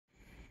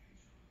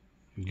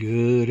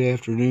Good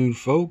afternoon,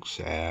 folks.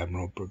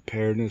 Admiral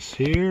Preparedness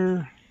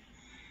here.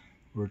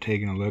 We're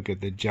taking a look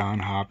at the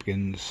Johns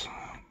Hopkins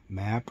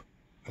map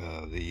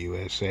of the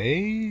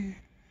USA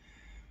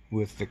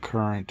with the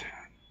current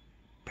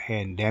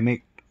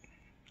pandemic.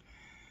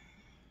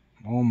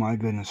 Oh my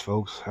goodness,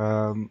 folks.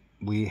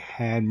 We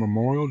had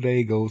Memorial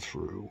Day go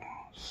through.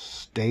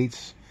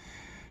 States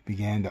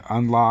began to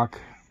unlock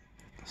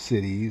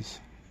cities.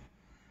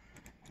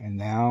 And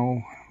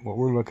now what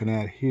we're looking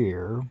at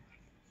here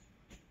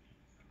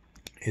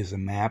is a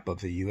map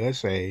of the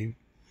USA,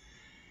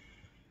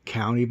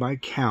 county by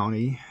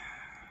county,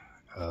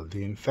 of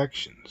the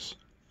infections.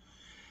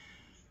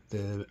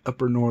 The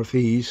upper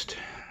northeast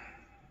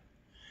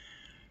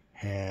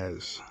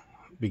has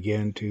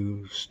begun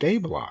to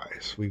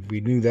stabilize. We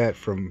knew that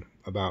from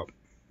about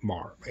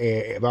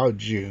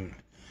June.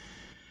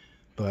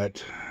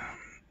 But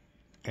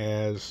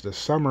as the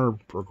summer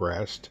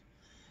progressed,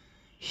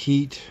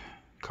 heat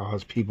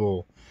caused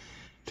people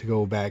to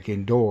go back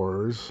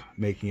indoors,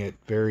 making it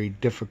very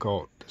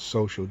difficult to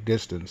social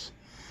distance.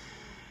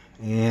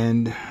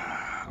 And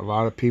a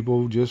lot of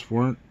people just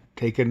weren't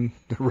taking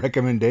the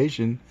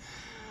recommendation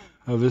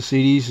of the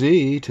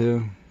CDC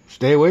to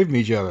stay away from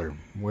each other,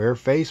 wear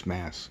face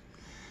masks.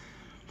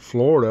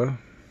 Florida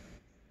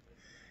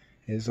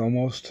is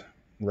almost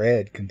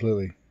red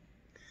completely.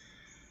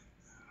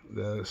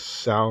 The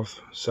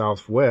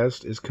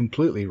southwest is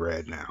completely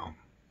red now.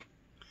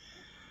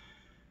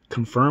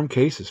 Confirmed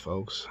cases,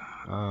 folks.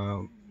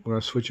 We're going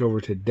to switch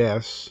over to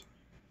deaths,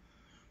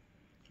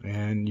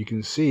 and you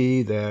can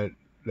see that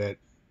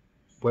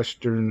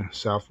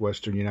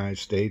southwestern United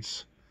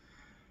States,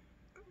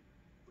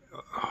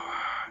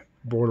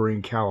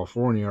 bordering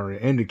California or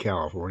into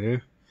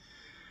California,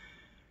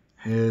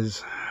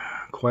 is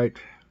quite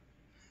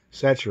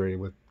saturated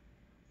with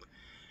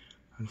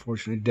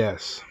unfortunate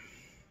deaths.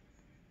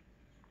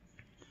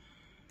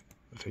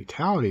 The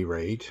fatality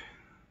rate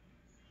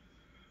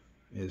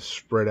is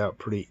spread out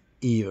pretty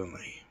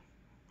evenly.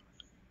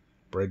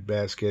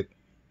 Breadbasket,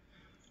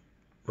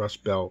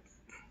 Rust Belt.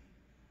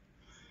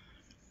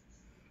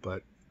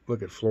 But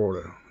look at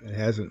Florida. It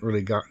hasn't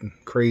really gotten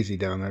crazy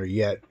down there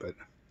yet, but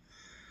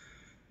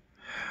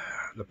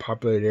the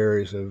populated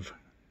areas of...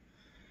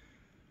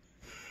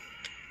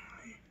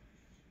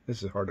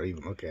 This is hard to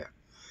even look at.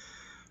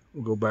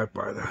 We'll go back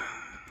by the...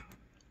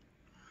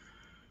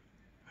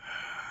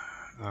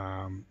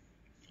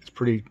 It's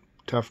pretty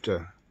tough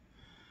to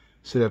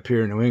sit up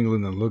here in New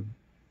England and look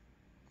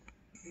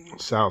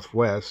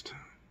southwest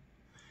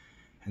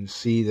and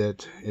see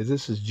that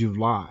this is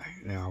July.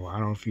 Now, I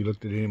don't know if you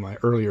looked at any of my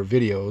earlier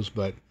videos,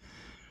 but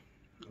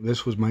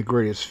this was my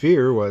greatest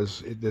fear,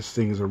 was this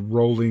thing is a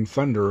rolling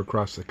thunder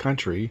across the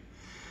country,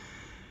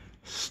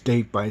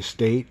 state by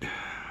state,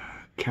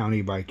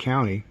 county by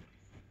county.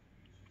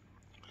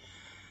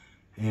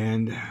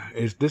 And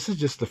this is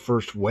just the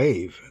first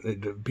wave.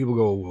 People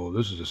go, well,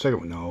 this is the second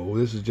one. No,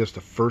 this is just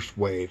the first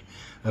wave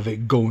of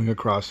it going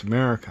across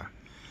America.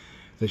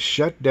 The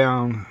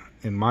shutdown,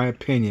 in my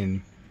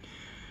opinion,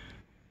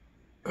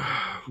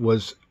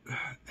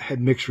 had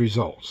mixed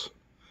results.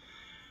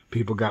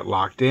 People got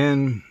locked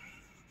in.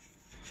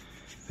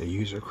 They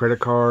used their credit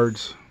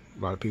cards.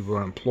 A lot of people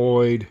are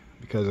unemployed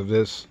because of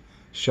this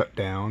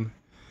shutdown.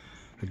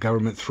 The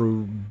government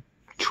threw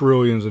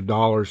trillions of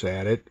dollars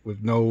at it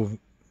with no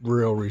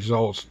real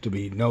results to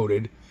be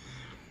noted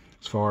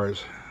as far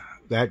as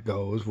that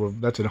goes. Well,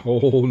 that's a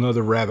whole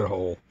nother rabbit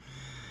hole.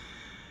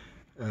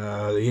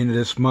 The end of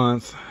this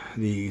month,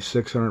 the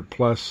 600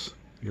 plus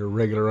your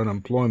regular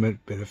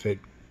unemployment benefit,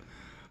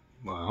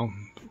 well,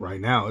 right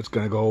now it's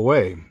going to go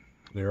away.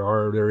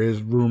 There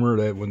is rumor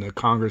that when the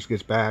Congress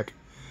gets back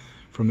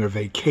from their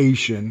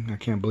vacation, I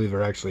can't believe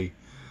they're actually...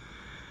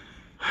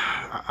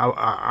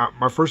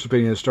 my first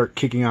opinion is start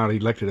kicking out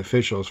elected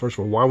officials. First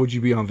of all, why would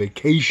you be on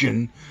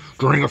vacation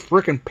during a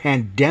freaking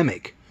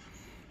pandemic?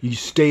 You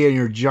stay in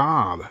your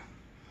job.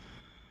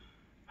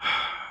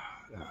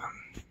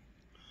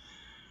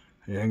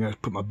 I ain't gonna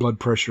put my blood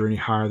pressure any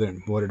higher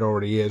than what it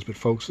already is. But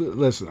folks,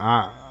 listen,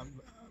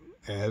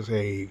 as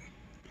a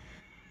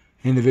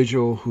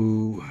individual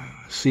who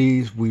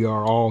sees we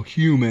are all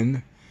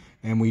human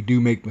and we do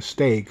make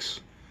mistakes,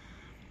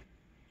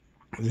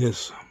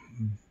 this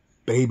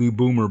baby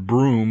boomer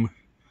broom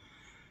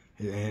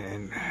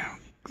and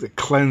the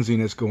cleansing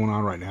that's going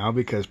on right now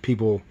because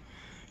people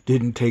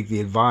didn't take the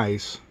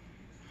advice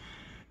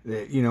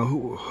that,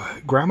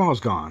 grandma's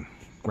gone,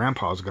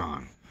 grandpa's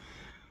gone,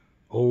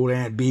 old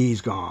Aunt Bee's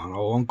gone,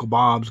 old Uncle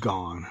Bob's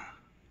gone,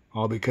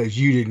 all because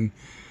you didn't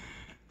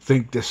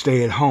think to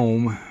stay at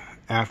home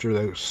after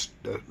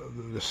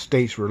the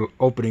states were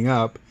opening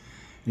up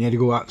and you had to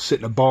go out and sit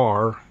in a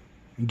bar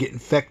and get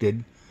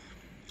infected,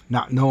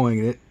 not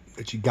knowing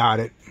that you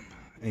got it,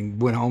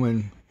 and went home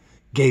and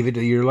gave it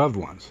to your loved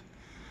ones.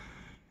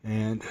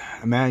 And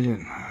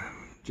imagine,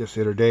 just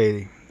the other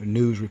day, the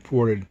news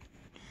reported,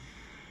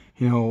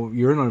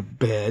 you're in a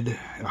bed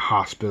at a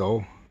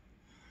hospital.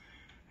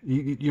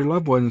 Your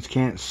loved ones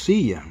can't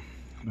see you.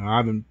 Now,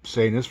 I've been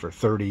saying this for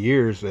 30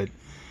 years, that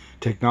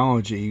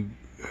technology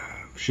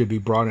should be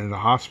brought into the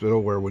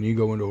hospital where when you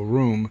go into a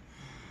room,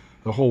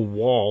 the whole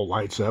wall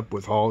lights up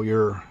with all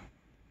your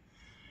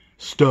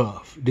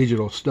stuff,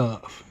 digital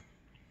stuff.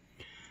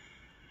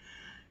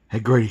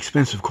 At great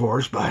expense, of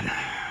course, but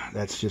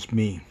that's just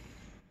me.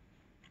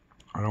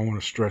 I don't want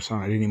to stress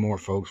on it anymore,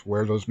 folks.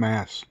 Wear those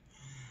masks.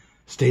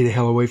 Stay the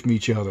hell away from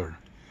each other.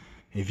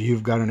 If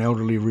you've got an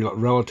elderly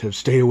relative,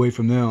 stay away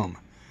from them.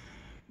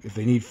 If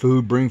they need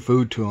food, bring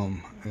food to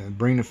them. And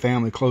bring the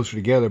family closer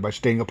together by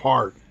staying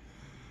apart.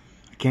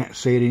 I can't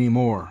say it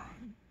anymore.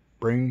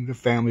 Bring the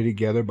family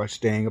together by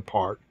staying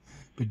apart.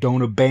 But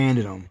don't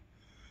abandon them.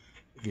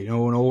 If you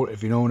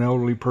know an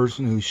elderly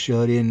person who's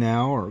shut in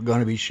now or going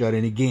to be shut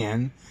in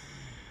again,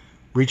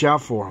 reach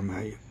out for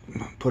them.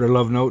 Put a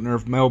love note in their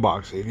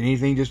mailbox. If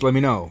anything, just let me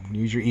know.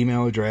 Use your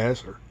email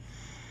address or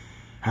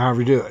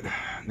however you do it.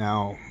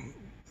 Now,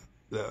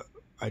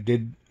 I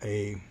did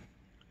a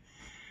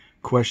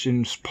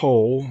questions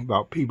poll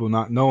about people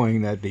not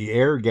knowing that the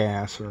air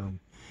gas or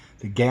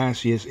the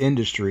gaseous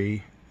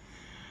industry,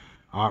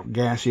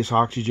 gaseous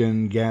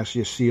oxygen,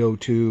 gaseous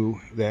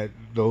CO2, that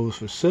those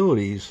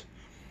facilities,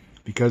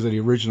 because of the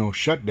original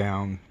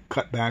shutdown,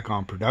 cut back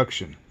on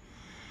production.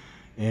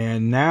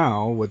 And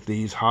now, with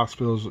these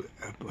hospitals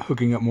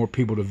hooking up more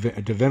people to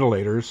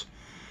ventilators,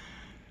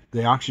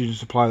 the oxygen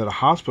supply that a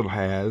hospital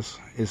has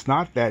is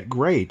not that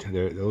great.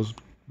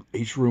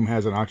 Each room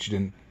has an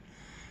oxygen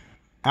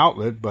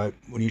outlet, but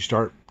when you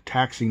start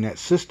taxing that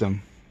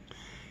system,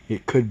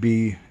 it could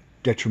be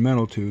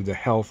detrimental to the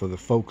health of the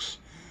folks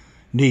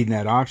needing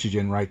that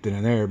oxygen right then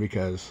and there,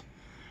 because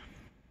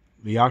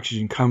the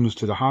oxygen comes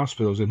to the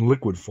hospitals in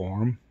liquid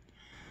form.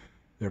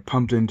 They're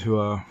pumped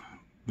into a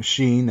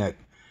machine that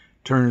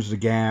turns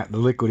the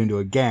liquid into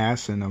a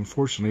gas, and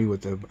unfortunately,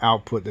 with the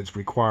output that's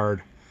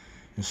required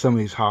in some of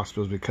these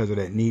hospitals because of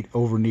that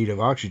over need of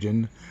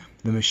oxygen,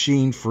 the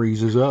machine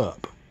freezes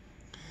up.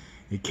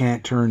 You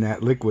can't turn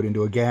that liquid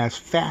into a gas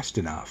fast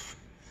enough.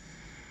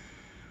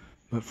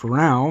 But for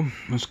now,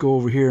 let's go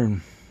over here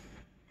and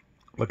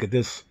look at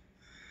this.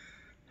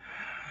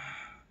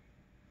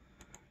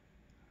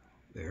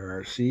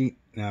 There, see,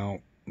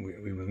 now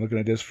we've been looking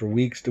at this for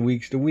weeks to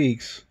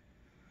weeks.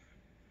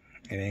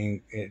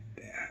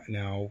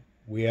 Now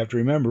we have to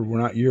remember, we're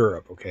not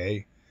Europe,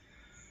 okay?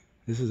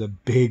 This is a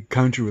big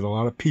country with a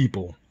lot of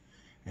people,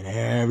 and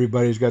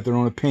everybody's got their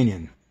own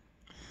opinion.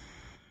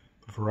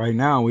 But for right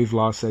now, we've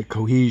lost that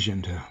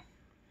cohesion to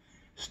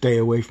stay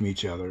away from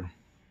each other.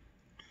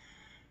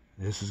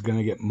 This is going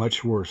to get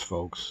much worse,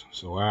 folks.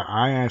 So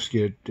I ask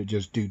you to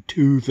just do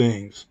two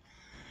things.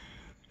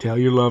 Tell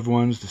your loved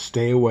ones to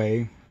stay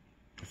away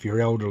if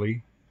you're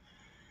elderly.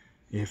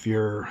 If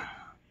you're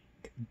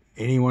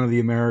any one of the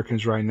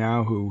Americans right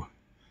now who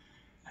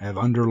have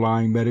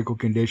underlying medical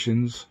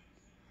conditions,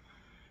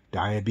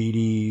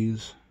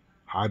 diabetes,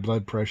 high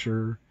blood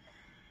pressure,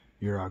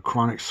 you're a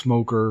chronic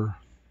smoker,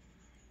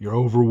 you're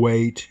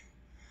overweight,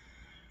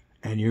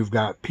 and you've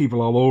got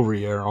people all over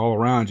you, all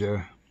around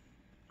you,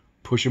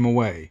 push them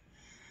away.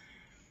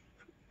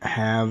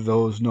 Have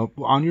those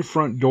on your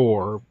front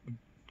door,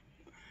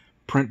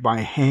 print by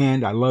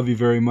hand, I love you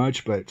very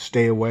much, but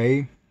stay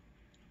away.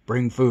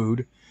 Bring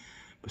food,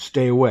 but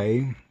stay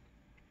away.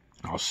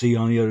 I'll see you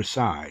on the other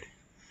side.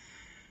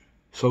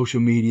 Social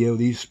media,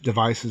 these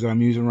devices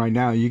I'm using right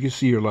now, you can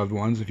see your loved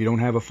ones. If you don't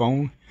have a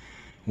phone,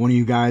 one of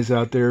you guys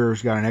out there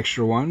has got an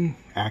extra one,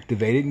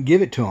 activate it and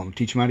give it to them.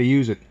 Teach them how to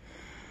use it.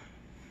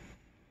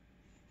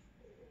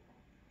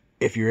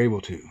 If you're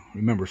able to.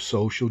 Remember,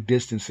 social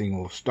distancing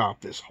will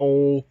stop this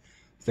whole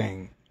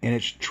thing in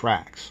its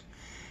tracks.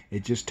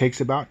 It just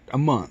takes about a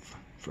month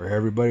for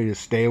everybody to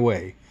stay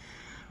away.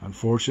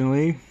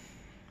 Unfortunately,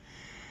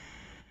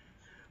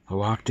 the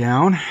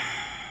lockdown,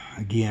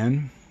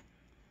 again,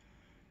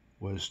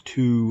 was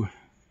too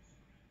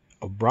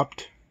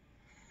abrupt.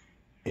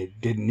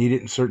 It didn't need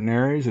it in certain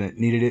areas, and it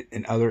needed it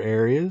in other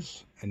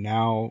areas. And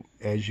now,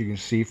 as you can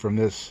see from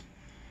this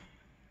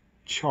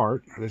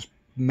chart, this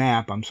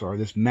map,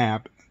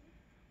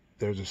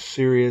 there's a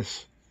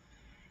serious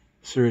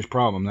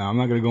problem. Now, I'm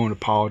not going to go into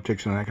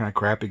politics and that kind of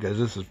crap because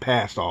this is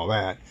past all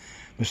that.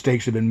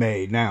 Mistakes have been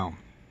made. Now,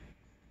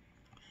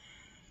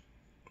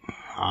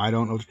 I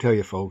don't know what to tell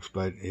you, folks,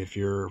 but if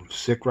you're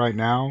sick right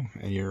now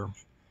and you're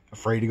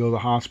afraid to go to the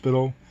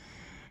hospital,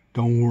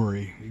 don't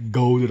worry.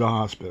 Go to the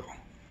hospital.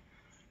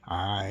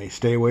 I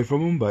stay away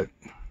from them, but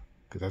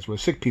because that's where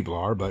sick people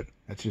are, but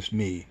that's just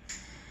me.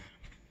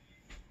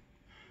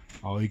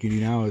 All you can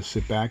do now is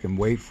sit back and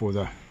wait for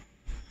the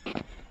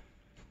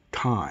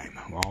time.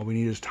 All we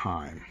need is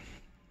time.